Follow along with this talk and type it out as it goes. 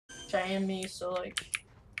giant me, so like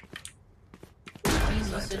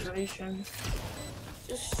easy situation.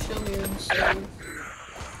 Just chill here and save.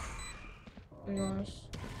 Be honest.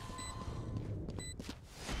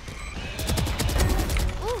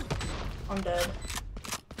 I'm dead.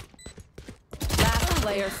 Last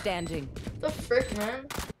player standing. The frick, man?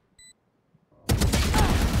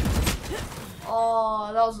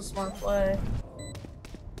 Oh, that was a smart play.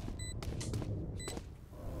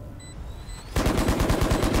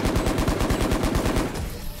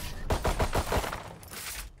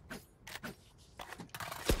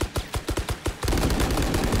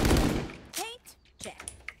 Paint? Check.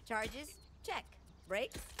 Charges? Check.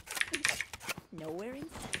 Brakes? Nowhere in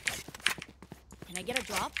sight. Can I get a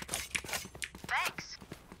drop? Thanks.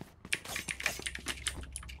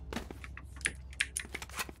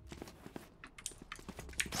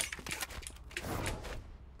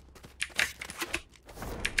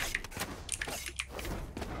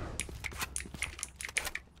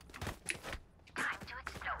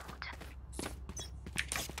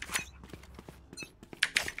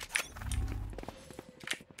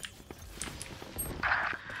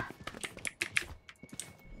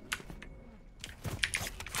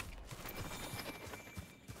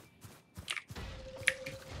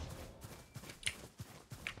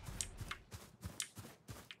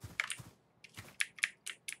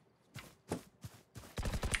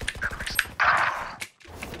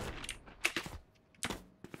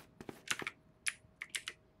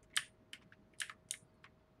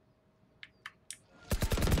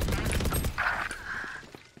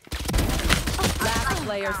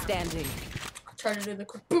 Player standing. I tried to do the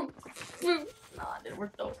quick boom, boom. Nah, it didn't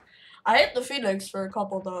work though. I hit the Phoenix for a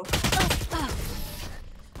couple though.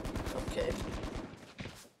 Okay.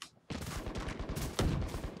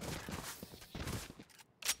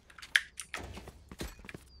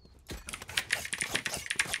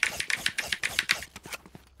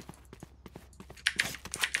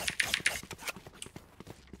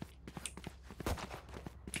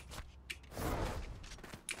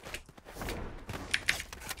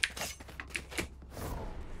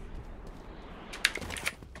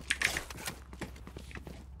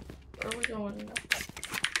 Where are we going now?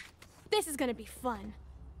 This is gonna be fun.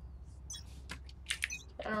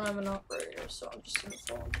 I don't have an operator, so I'm just gonna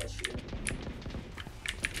fall and push you.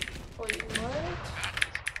 Wait, what?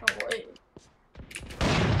 Oh, wait.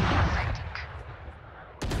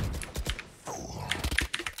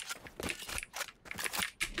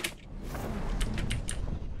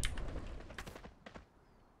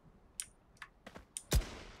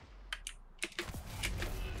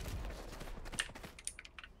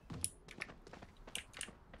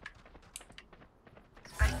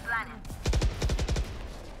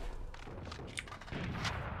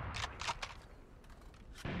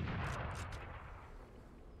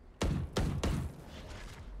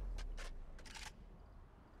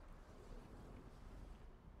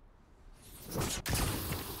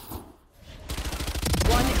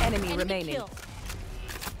 One enemy remaining. Kill.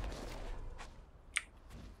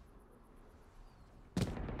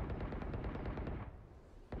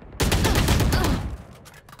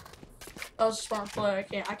 That was a smart play.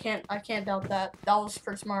 I can't doubt that. That was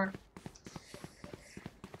for smart.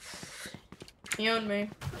 He owned me.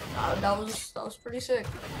 That was pretty sick.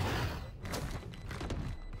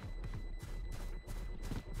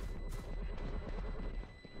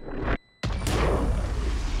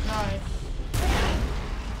 Nice.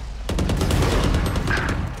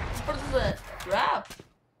 What is that? Rap.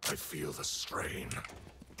 I feel the strain.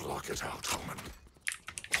 Block it out, Omen.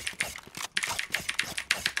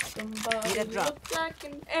 Somebody Need a drop. look like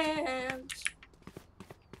an ant.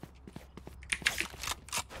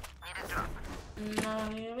 Need a drop.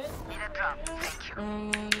 Need Need a drop. Thank you.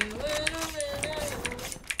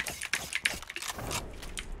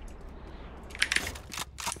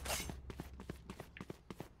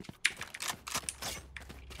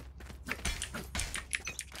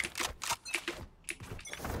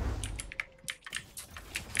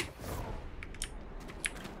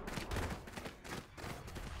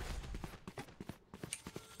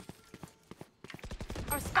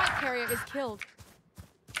 Our spike carrier is killed.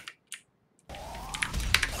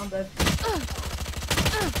 I'm dead.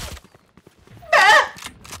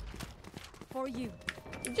 For you.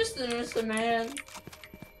 You're just an innocent man.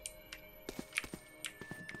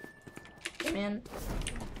 Hey, man.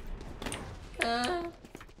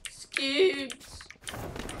 Scoops.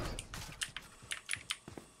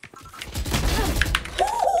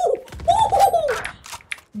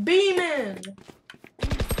 Beamin'.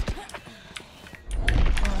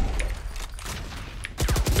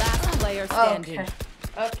 Last player standing. Okay.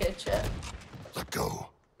 Okay, chat. Let go.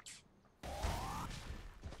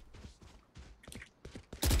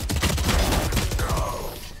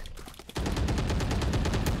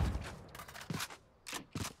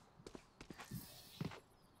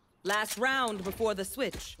 Last round before the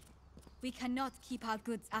switch. We cannot keep our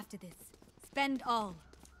goods after this. Spend all.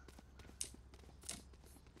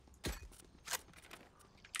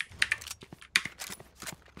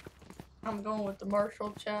 I'm going with the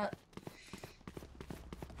Marshall chat.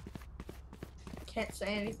 Can't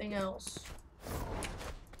say anything else.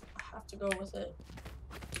 I have to go with it.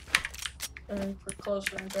 And for close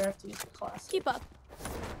range, I have to use the classic. Keep up.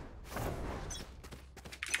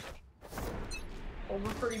 Well,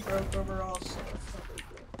 we're pretty broke overall, so it's not big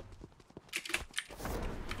deal.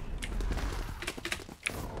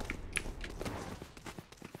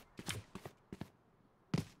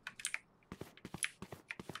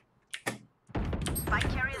 Spike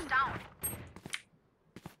carrier down.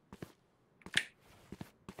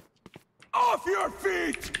 Off your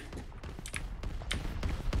feet!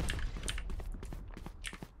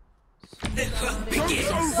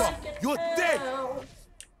 Joke's over! You're dead!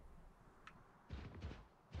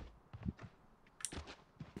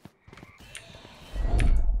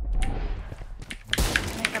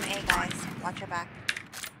 Coming from A, guys. Watch your back.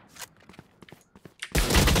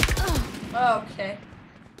 Okay.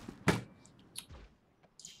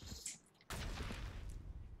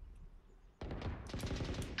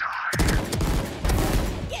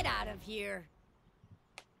 Get out of here.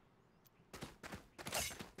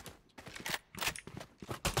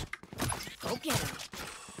 Go get him.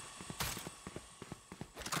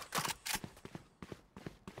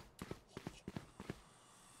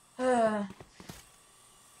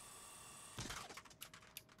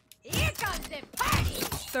 Here comes the party.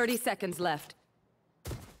 30 seconds left.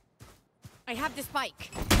 I have the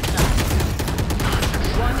spike.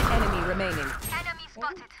 One enemy remaining. Enemy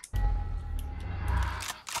spotted.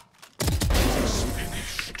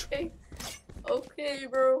 Okay. Okay,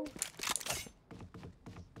 bro.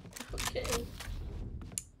 Okay.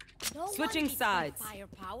 No one Switching beats my sides.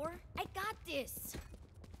 Firepower. I got this.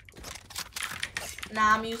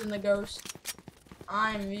 Nah, I'm using the ghost.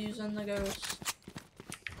 I'm using the ghost.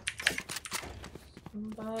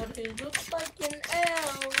 But it looks like an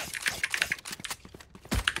elf.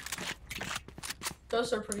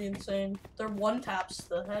 Those are pretty insane. They're one taps to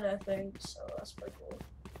the head, I think, so that's pretty cool.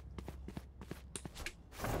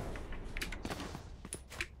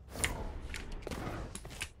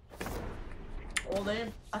 Well,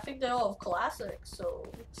 I think they all have classics, so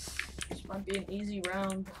this might be an easy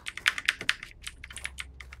round.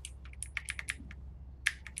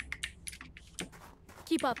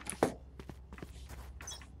 Keep up.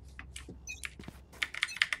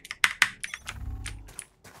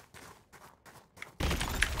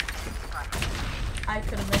 I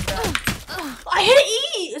could have made that. I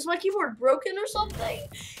hit E! Is my keyboard broken or something?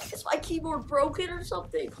 Is my keyboard broken or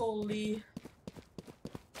something? Holy.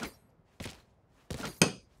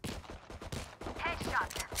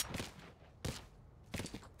 Headshot.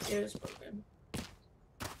 It is broken.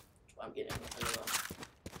 I'm getting it. I don't know.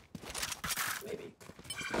 Maybe.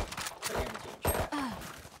 Put it into chat.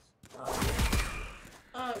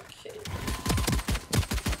 Okay.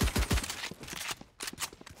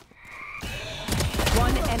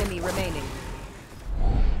 One enemy remaining.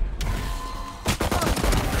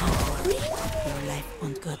 Your life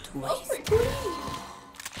won't go to Oh, waste. pretty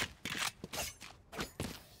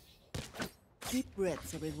Deep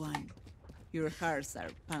breaths, everyone. Your hearts are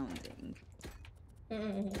pounding. My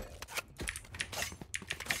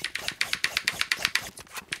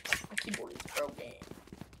keyboard is broken.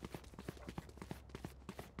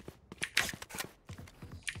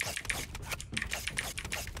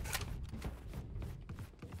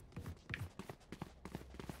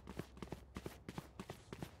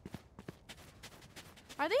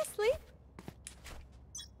 Are they asleep?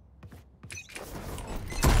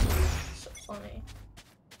 So funny.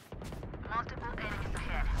 Multiple enemies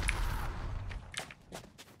ahead.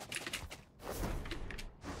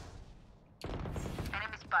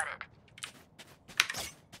 Enemy spotted.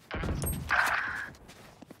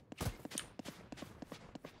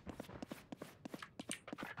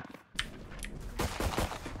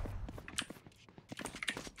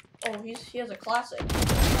 Oh, he has a classic.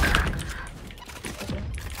 Okay.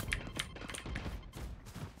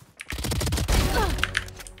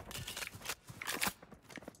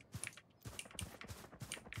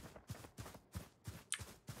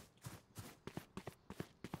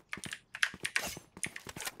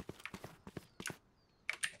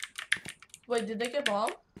 Wait, did they get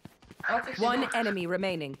bombed? I don't think they One did. enemy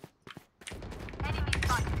remaining. Enemy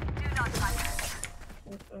spotted. Do not touch.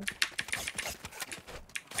 Okay.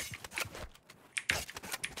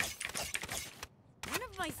 None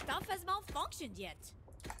of my stuff has malfunctioned yet.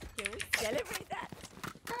 Can we celebrate that?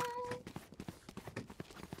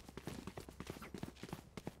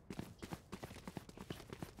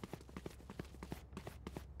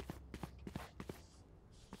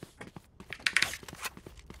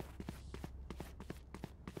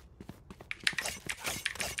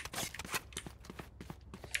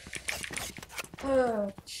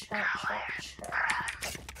 Chat.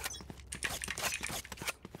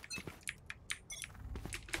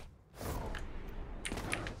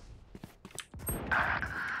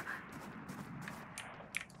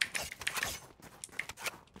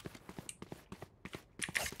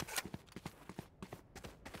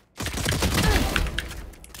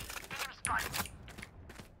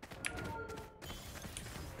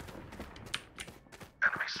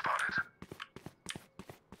 Enemy spotted.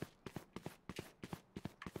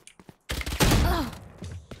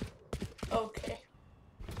 Okay.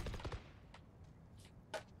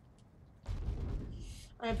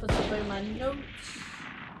 I'm gonna put something in my notes.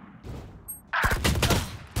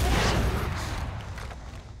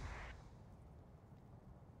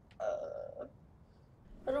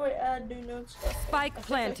 How do I add new notes? Spike I think I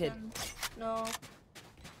planted. can- No.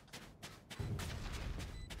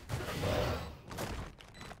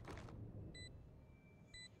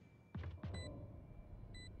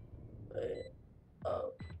 Wait.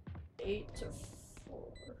 Oh. 8 to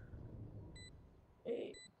 4.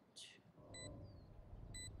 8.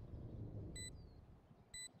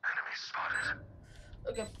 Enemy spotted.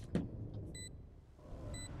 Okay.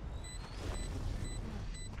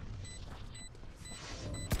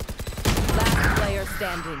 Last player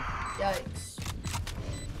standing. Yikes.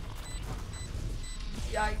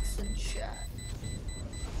 Yikes in chat.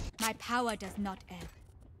 My power does not ebb.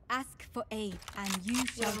 Ask for aid, and you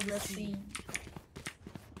shall Will receive. receive.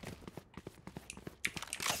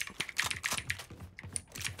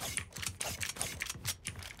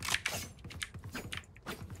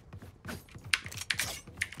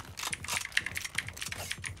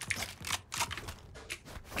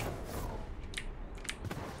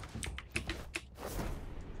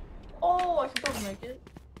 Oh, I can probably make it.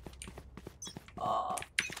 I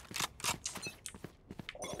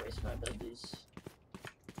wanna waste my abilities.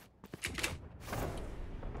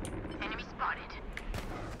 Enemy spotted.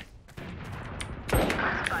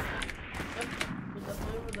 Yep, we're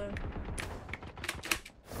definitely over there.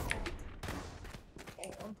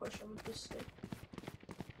 Oh, I'm pushing with this stick.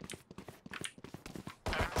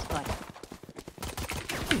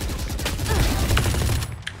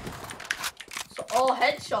 So all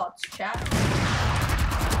headshots, chat.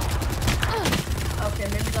 Okay,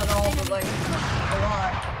 maybe not all, but like a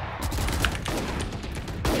lot.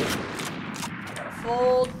 I gotta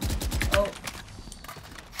fold. Oh.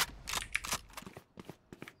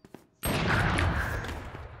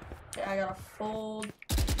 Okay, I gotta fold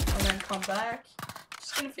and then come back.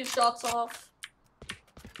 Just get a few shots off.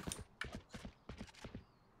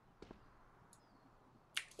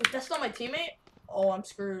 If that's not my teammate, oh, I'm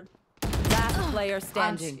screwed. Last player I'm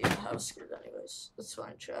standing. screwed. I was screwed anyways. That's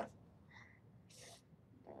fine, chat.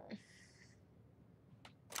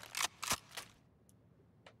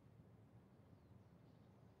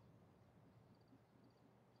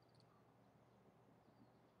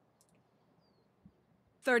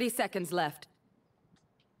 30 seconds left.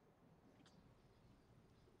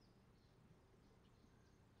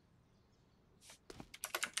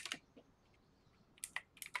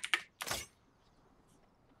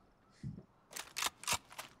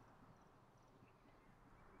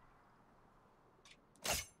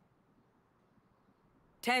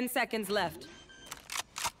 Ten seconds left.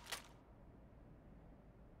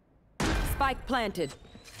 Spike planted.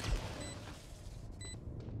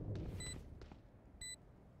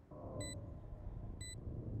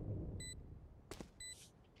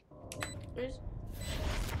 There's...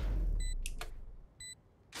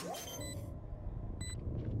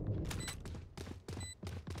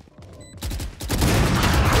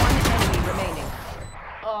 One enemy remaining.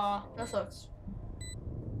 That sucks.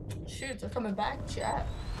 Shoot, they're coming back, chat.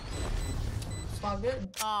 It's not good.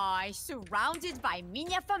 Ay, surrounded by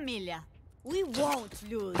minha família. We won't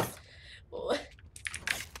lose.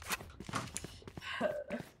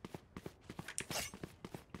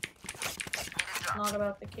 Not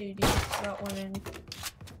about the KD, it's about winning.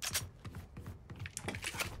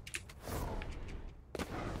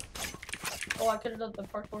 Oh, I could have done the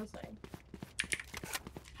parkour thing.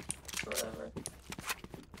 Whatever.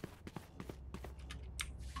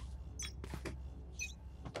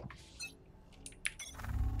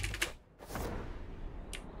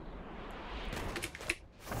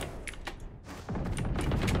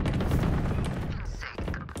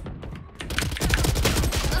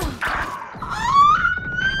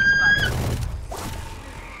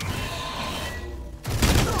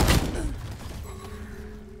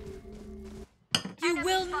 You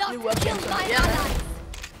will not New weapons kill are- my yeah, man. allies.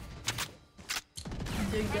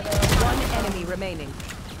 Did get One enemy remaining.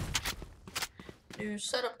 new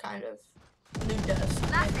setup, kind of. New desk.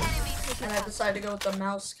 Last enemy and I decided to go with the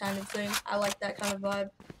mouse kind of thing. I like that kind of vibe.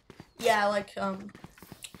 Yeah, I like how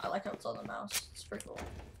it's on the mouse. It's pretty cool.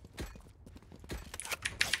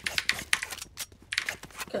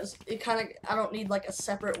 Because I don't need like a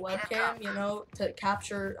separate webcam, you know, to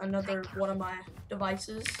capture another one of my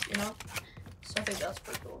devices, you know. So I think that's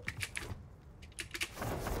pretty cool.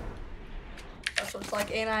 That's what it's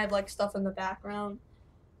like, and I have like stuff in the background,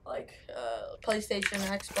 like PlayStation,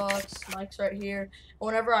 Xbox, mics right here.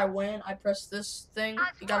 Whenever I win, I press this thing.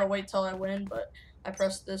 You gotta wait till I win, but I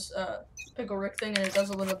press this Pickle Rick thing, and it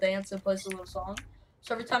does a little dance and plays a little song.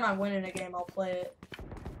 So every time I win in a game, I'll play it.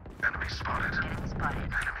 Enemy spotted. Enemy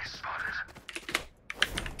spotted.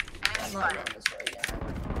 I'm not going this way yet.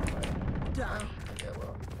 Done. Okay,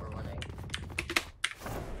 well, we're winning.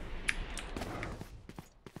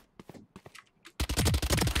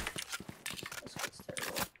 This one's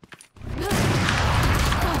terrible.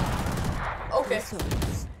 Okay.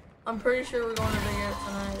 I'm pretty sure we're going to the air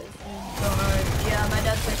tonight. If we don't already. Yeah, my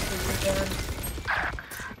dad texted me good.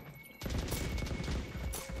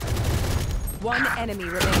 One enemy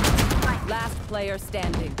remaining. Last player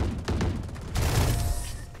standing.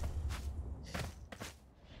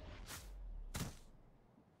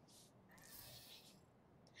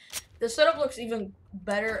 The setup looks even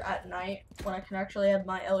better at night when I can actually have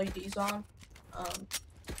my LEDs on,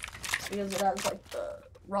 because it has like the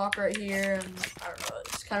rock right here, and I don't know,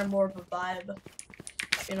 it's kind of more of a vibe,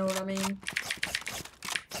 if you know what I mean.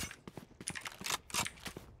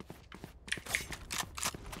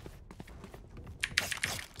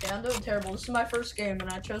 Yeah, I'm doing terrible. This is my first game, and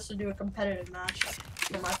I chose to do a competitive match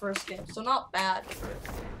for my first game, so not bad for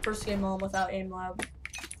first game on without aim lab.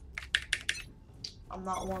 I'm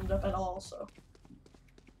not warmed up at all, so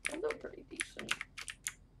I'm doing pretty decent.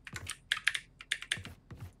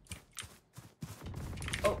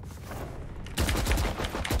 Oh.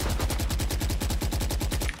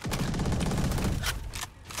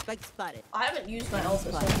 Spike spotted. I haven't used my ult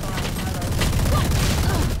this whole time, have I?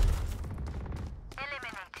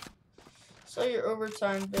 So your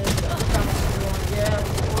overtime bid. Yeah.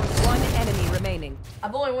 One enemy remaining.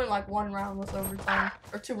 I've only went like one round with overtime,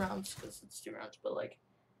 or 2 rounds, because it's 2 rounds. But like,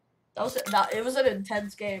 it was an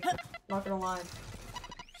intense game. Not gonna lie.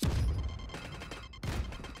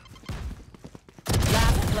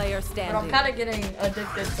 Last player But standing. I'm kind of getting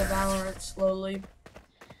addicted to Valorant slowly. And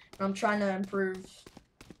I'm trying to improve.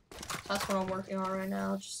 That's what I'm working on right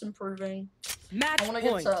now. Just improving. Match I want to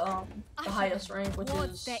get point. to the highest rank, which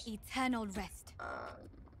is the eternal rest.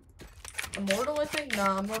 Immortal, I think.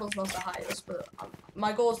 No, Immortal's not the highest, but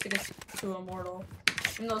my goal is to get to Immortal.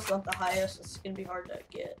 Even though it's not the highest, it's gonna be hard to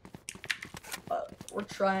get. But we're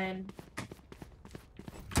trying.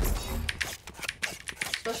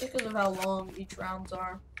 Especially because of how long each rounds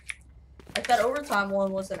are. Like that overtime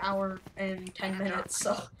one was 1 hour and 10 minutes,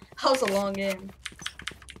 so that was a long game.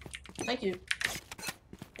 Thank you.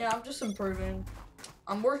 Yeah, I'm just improving.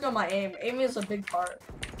 I'm working on my aim. Aim is a big part.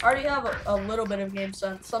 I already have a little bit of game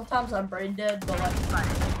sense. Sometimes I'm brain dead, but like, I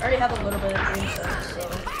already have a little bit of game sense, so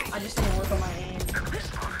I just need to work on my aim.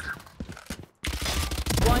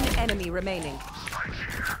 One enemy remaining.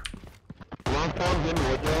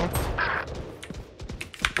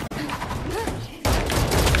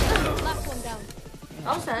 Last one down. I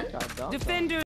was 10. Defender.